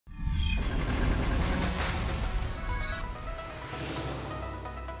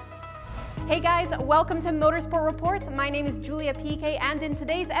Hey guys, welcome to Motorsport Report. My name is Julia Piquet, and in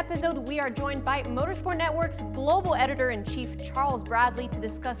today's episode we are joined by Motorsport Network's global editor-in-chief Charles Bradley to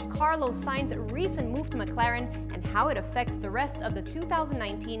discuss Carlos Sainz's recent move to McLaren and how it affects the rest of the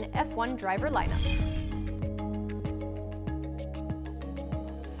 2019 F1 driver lineup.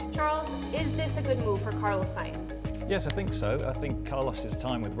 Charles, is this a good move for Carlos Sainz? Yes, I think so. I think Carlos's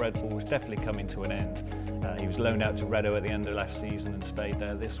time with Red Bull was definitely coming to an end. He was loaned out to Renault at the end of last season and stayed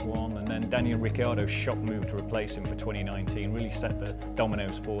there this one. And then Daniel Ricciardo's shock move to replace him for 2019 really set the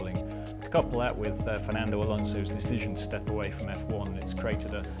dominoes falling. Couple that with Fernando Alonso's decision to step away from F1, it's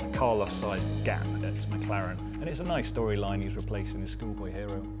created a Carlos-sized gap at McLaren. And it's a nice storyline. He's replacing his schoolboy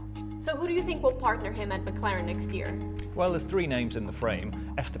hero. So who do you think will partner him at McLaren next year? Well, there's three names in the frame.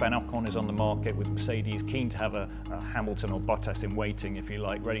 Esteban Ocon is on the market with Mercedes, keen to have a Hamilton or Bottas in waiting, if you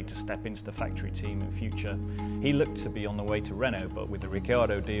like, ready to step into the factory team in future. He looked to be on the way to Renault, but with the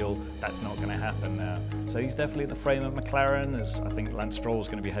Ricciardo deal, that's not going to happen now. So he's definitely in the frame of McLaren, as I think Lance Stroll is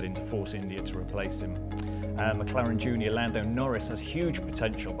going to be heading to Force India to replace him. McLaren Junior Lando Norris has huge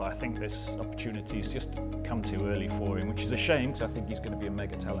potential, but I think this opportunity's just come too early for him, which is a shame because I think he's going to be a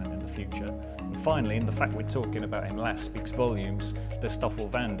mega talent in the future. And finally, and the fact we're talking about him last speaks volumes, there's Stoffel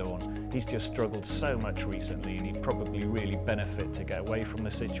Vandoorne. He's just struggled so much recently and he'd probably really benefit to get away from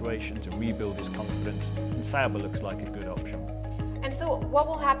the situation, to rebuild his confidence, and Sauber looks like a good option. And so what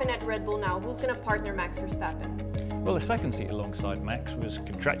will happen at Red Bull now? Who's going to partner Max Verstappen? Well, the second seat alongside Max was,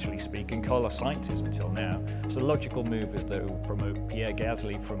 contractually speaking, Carlos Sainz until now. So the logical move is they will promote Pierre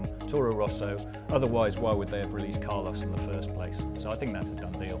Gasly from Toro Rosso. Otherwise, why would they have released Carlos in the first place? So I think that's a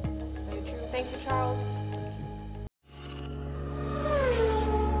done deal. Very true. Thank you, Charles.